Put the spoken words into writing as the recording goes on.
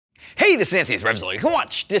Hey, this is Anthony with RevZilla. You can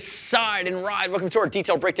watch, decide, and ride. Welcome to our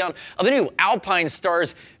detailed breakdown of the new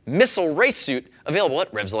Alpinestars Missile Race Suit, available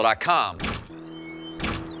at RevZilla.com.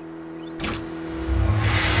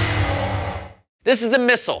 This is the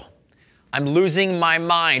Missile. I'm losing my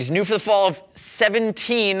mind. New for the fall of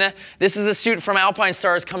 17. This is the suit from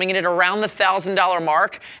Alpinestars coming in at around the $1,000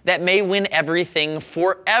 mark that may win everything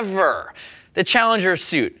forever. The Challenger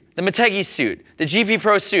suit, the Motegi suit, the GP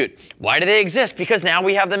Pro suit. Why do they exist? Because now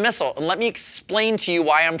we have the Missile. And let me explain to you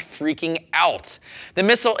why I'm freaking out. The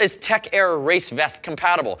Missile is Tech Air Race Vest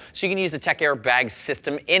compatible, so you can use the Tech Airbag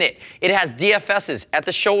system in it. It has DFSs at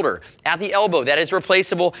the shoulder, at the elbow, that is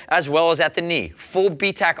replaceable, as well as at the knee. Full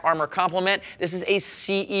BTAC armor complement. This is a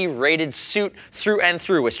CE rated suit through and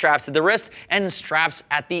through with straps at the wrist and straps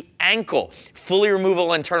at the ankle. Fully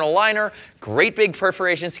removable internal liner, great big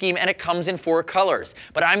perforation scheme, and it comes in 4 colors.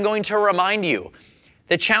 But I'm going to remind you,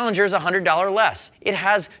 the Challenger is $100 less. It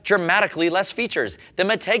has dramatically less features. The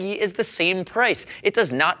Motegi is the same price. It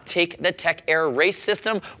does not take the Tech Air race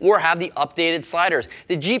system or have the updated sliders.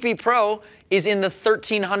 The GP Pro is in the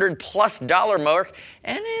 $1,300+ mark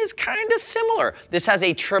and is kind of similar. This has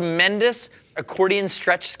a tremendous accordion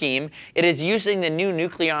stretch scheme. It is using the new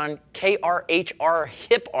Nucleon KRHR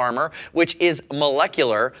hip armor, which is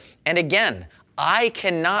molecular. And again, I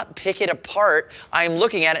cannot pick it apart. I'm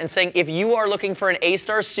looking at it and saying, if you are looking for an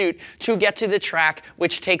A-star suit to get to the track,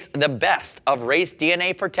 which takes the best of race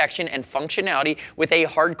DNA protection and functionality with a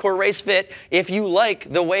hardcore race fit, if you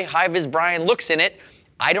like the way High-Vis Brian looks in it,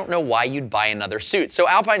 I don't know why you'd buy another suit. So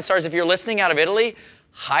Alpinestars, if you're listening out of Italy,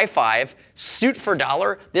 high five, suit for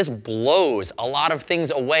 $1. This blows a lot of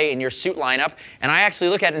things away in your suit lineup. And I actually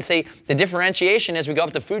look at it and say the differentiation as we go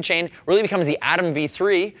up the food chain really becomes the Atom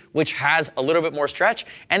V3, which has a little bit more stretch,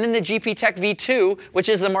 and then the GP Tech V2, which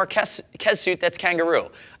is the Marquez suit that's kangaroo.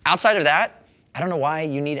 Outside of that, I don't know why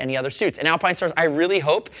you need any other suits. And Alpinestars, I really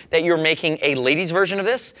hope that you're making a ladies version of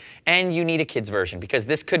this and you need a kids version, because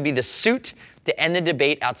this could be the suit to end the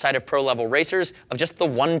debate outside of pro level racers of just the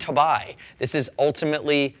one to buy. This is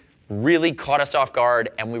ultimately really caught us off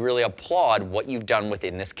guard, and we really applaud what you've done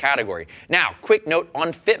within this category. Now, quick note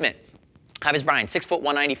on fitment. High-Vis Brian, 6 foot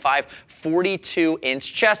 195,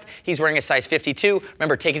 42-inch chest. He's wearing a size 52.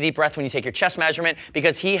 Remember, take a deep breath when you take your chest measurement,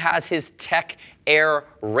 because he has his Tech Air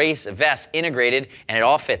race vest integrated, and it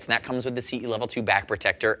all fits. And that comes with the CE Level 2 back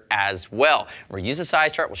protector as well. We'll use the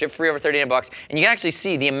size chart. We'll ship free over $39, and you can actually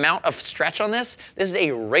see the amount of stretch on this. This is a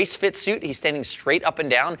race fit suit. He's standing straight up and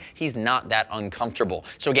down. He's not that uncomfortable.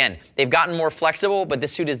 So again, they've gotten more flexible, but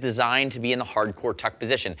this suit is designed to be in the hardcore tuck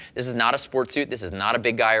position. This is not a sports suit. This is not a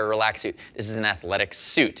big guy or relaxed suit. This is an athletic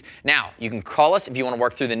suit. Now, you can call us if you want to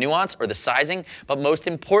work through the nuance or the sizing, but most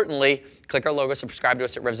importantly, click our logo, subscribe to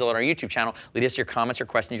us at RevZilla on our YouTube channel. Leave us your comments, your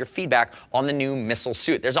questions, your feedback on the new Missile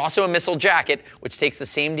suit. There's also a Missile jacket, which takes the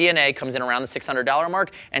same DNA, comes in around the $600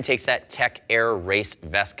 mark, and takes that Tech Air race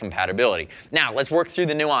vest compatibility. Now, let's work through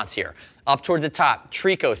the nuance here. Up towards the top,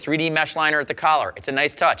 Trico 3D mesh liner at the collar. It's a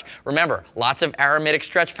nice touch. Remember, lots of aramidtic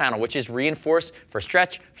stretch panel, which is reinforced for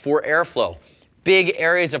stretch, for airflow. Big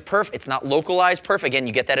areas of perf. It's not localized perf. Again,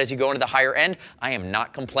 you get that as you go into the higher end. I am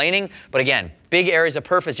not complaining. But again, big areas of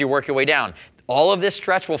perf as you work your way down. All of this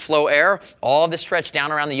stretch will flow air. All of this stretch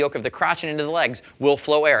down around the yoke of the crotch and into the legs will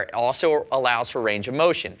flow air. It also allows for range of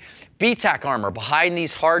motion. BTAC armor behind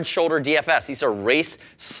these hard shoulder DFS. These are race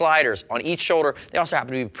sliders on each shoulder. They also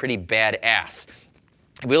happen to be pretty badass.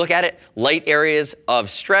 If we look at it, light areas of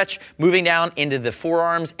stretch, moving down into the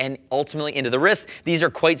forearms and ultimately into the wrist. These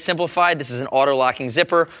are quite simplified. This is an auto-locking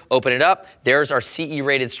zipper. Open it up. There's our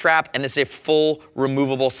CE-rated strap, and this is a full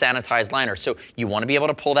removable sanitized liner. So you want to be able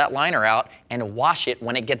to pull that liner out and wash it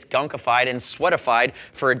when it gets gunkified and sweatified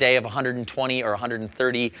for a day of 120 or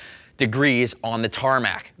 130 degrees on the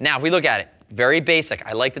tarmac. Now, if we look at it, very basic.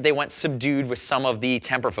 I like that they went subdued with some of the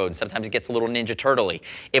Temperfold. Sometimes it gets a little Ninja Turtle-y.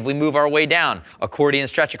 If we move our way down, accordion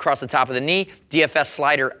stretch across the top of the knee, DFS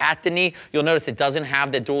slider at the knee. You'll notice it doesn't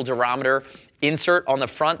have the dual durometer insert on the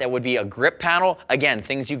front. That would be a grip panel. Again,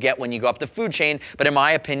 things you get when you go up the food chain, but in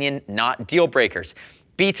my opinion, not deal breakers.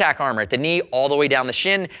 BTAC armor at the knee all the way down the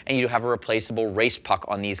shin, and you do have a replaceable race puck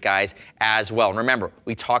on these guys as well. And remember,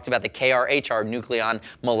 we talked about the KRHR Nucleon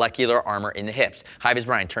molecular armor in the hips. High-Vis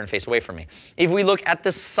Brian, turn face away from me. If we look at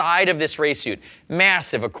the side of this race suit,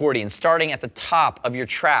 massive accordion starting at the top of your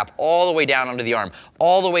trap all the way down under the arm,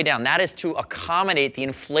 all the way down. That is to accommodate the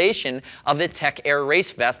inflation of the Tech Air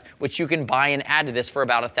race vest, which you can buy and add to this for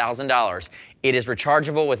about $1,000. It is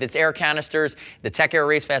rechargeable with its air canisters. The Tech Air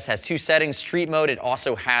Race Vest has 2 settings, street mode. It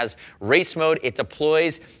also has race mode. It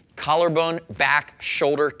deploys collarbone, back,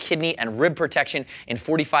 shoulder, kidney, and rib protection in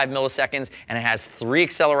 45 milliseconds, and it has 3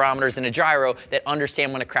 accelerometers and a gyro that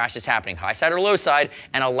understand when a crash is happening, high side or low side,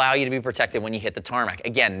 and allow you to be protected when you hit the tarmac.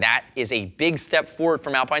 Again, that is a big step forward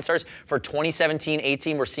from Alpinestars. For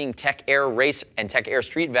 2017-18, we're seeing Tech Air Race and Tech Air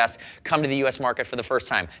Street vests come to the US market for the first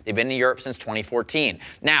time. They've been in Europe since 2014.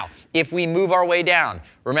 Now, if we move our way down,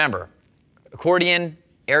 remember, accordion,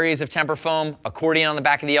 areas of temper foam, accordion on the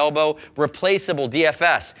back of the elbow, replaceable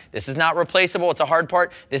DFS. This is not replaceable, it's a hard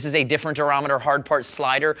part. This is a different durometer hard part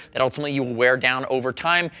slider that ultimately you will wear down over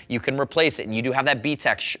time. You can replace it, and you do have that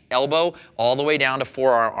B-Tech elbow all the way down to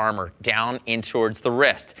forearm armor, down in towards the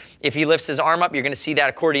wrist. If he lifts his arm up, you're gonna see that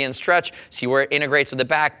accordion stretch, see where it integrates with the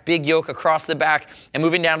back, big yoke across the back, and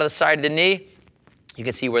moving down to the side of the knee, you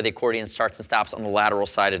can see where the accordion starts and stops on the lateral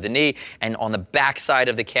side of the knee, and on the back side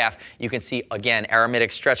of the calf, you can see, again,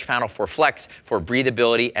 aromatic stretch panel for flex, for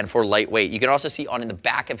breathability, and for lightweight. You can also see on the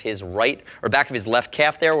back of his back of his left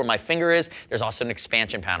calf there, where my finger is, there's also an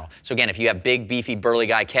expansion panel. So again, if you have big, beefy, burly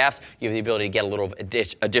guy calves, you have the ability to get a little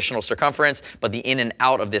additional circumference, but the in and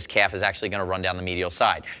out of this calf is actually gonna run down the medial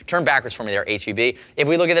side. Turn backwards for me there, HVB. If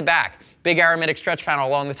we look at the back, big aromatic stretch panel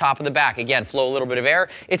along the top of the back. Again, flow a little bit of air.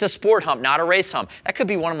 It's a sport hump, not a race hump. That could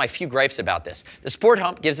be one of my few gripes about this. The sport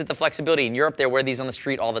hump gives it the flexibility. In Europe, they wear these on the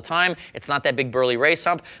street all the time. It's not that big burly race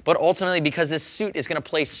hump, but ultimately because this suit is gonna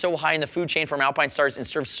play so high in the food chain from Alpinestars and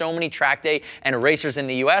serve so many track day and racers in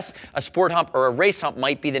the US, a sport hump or a race hump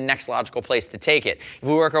might be the next logical place to take it. If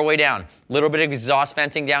we work our way down, a little bit of exhaust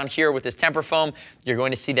venting down here with this temper foam. You're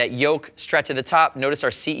going to see that yoke stretch at the top. Notice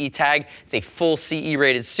our CE tag. It's a full CE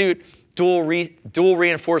rated suit. Dual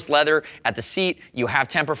reinforced leather at the seat. You have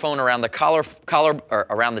temper foam around the collar or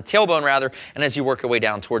around the tailbone rather, and as you work your way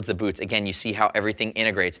down towards the boots, again, you see how everything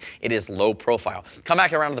integrates. It is low profile. Come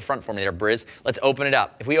back around to the front for me there, Briz. Let's open it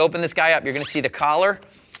up. If we open this guy up, you're gonna see the collar.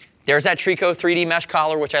 There's that Trico 3D mesh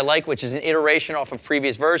collar, which I like, which is an iteration off of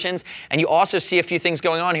previous versions. And you also see a few things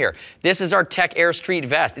going on here. This is our Tech Air Street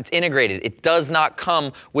vest. It's integrated. It does not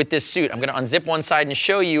come with this suit. I'm gonna unzip one side and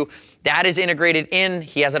show you. That is integrated in.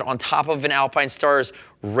 He has it on top of an Alpinestars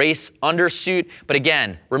race undersuit. But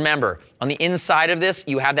again, remember, on the inside of this,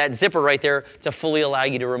 you have that zipper right there to fully allow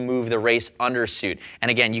you to remove the race undersuit. And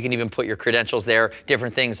again, you can even put your credentials there,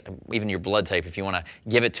 different things, even your blood type if you want to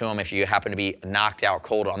give it to him if you happen to be knocked out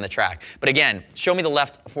cold on the track. But again, show me the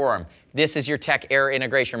left forearm. This is your Tech Air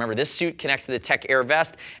integration. Remember, this suit connects to the Tech Air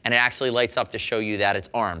vest, and it actually lights up to show you that it's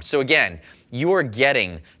armed. So again, you are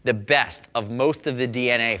getting the best of most of the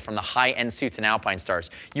DNA from the high-end suits in Alpinestars.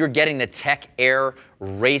 You're getting the Tech Air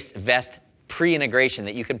race vest pre-integration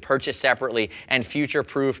that you can purchase separately and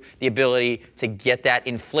future-proof the ability to get that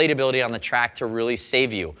inflatability on the track to really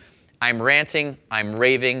save you. I'm ranting, I'm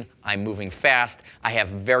raving, I'm moving fast. I have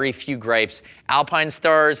very few gripes.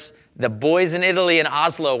 Alpinestars, the boys in Italy and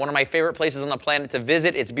Oslo, one of my favorite places on the planet to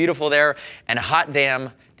visit. It's beautiful there, and hot damn,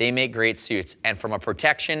 they make great suits. And from a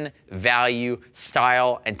protection, value,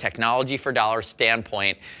 style, and technology for dollars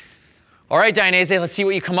standpoint, all right, Dainese, let's see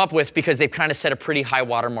what you come up with because they've kind of set a pretty high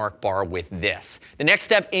watermark bar with this. The next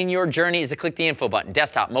step in your journey is to click the info button,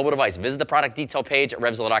 desktop, mobile device, visit the product detail page at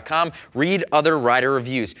RevZilla.com, read other rider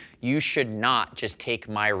reviews. You should not just take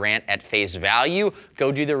my rant at face value.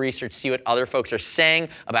 Go do the research, see what other folks are saying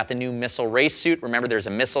about the new Missile Race Suit. Remember, there's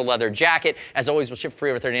a Missile leather jacket. As always, we'll ship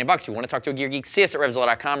free over 39 bucks. If you want to talk to a Gear Geek, see us at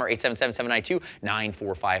RevZilla.com or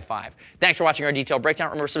 877-792-9455. Thanks for watching our detailed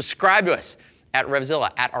breakdown. Remember, subscribe to us at RevZilla,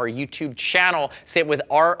 at our YouTube channel. Stay with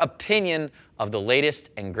our opinion of the latest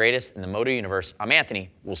and greatest in the moto universe. I'm Anthony.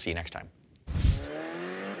 We'll see you next time.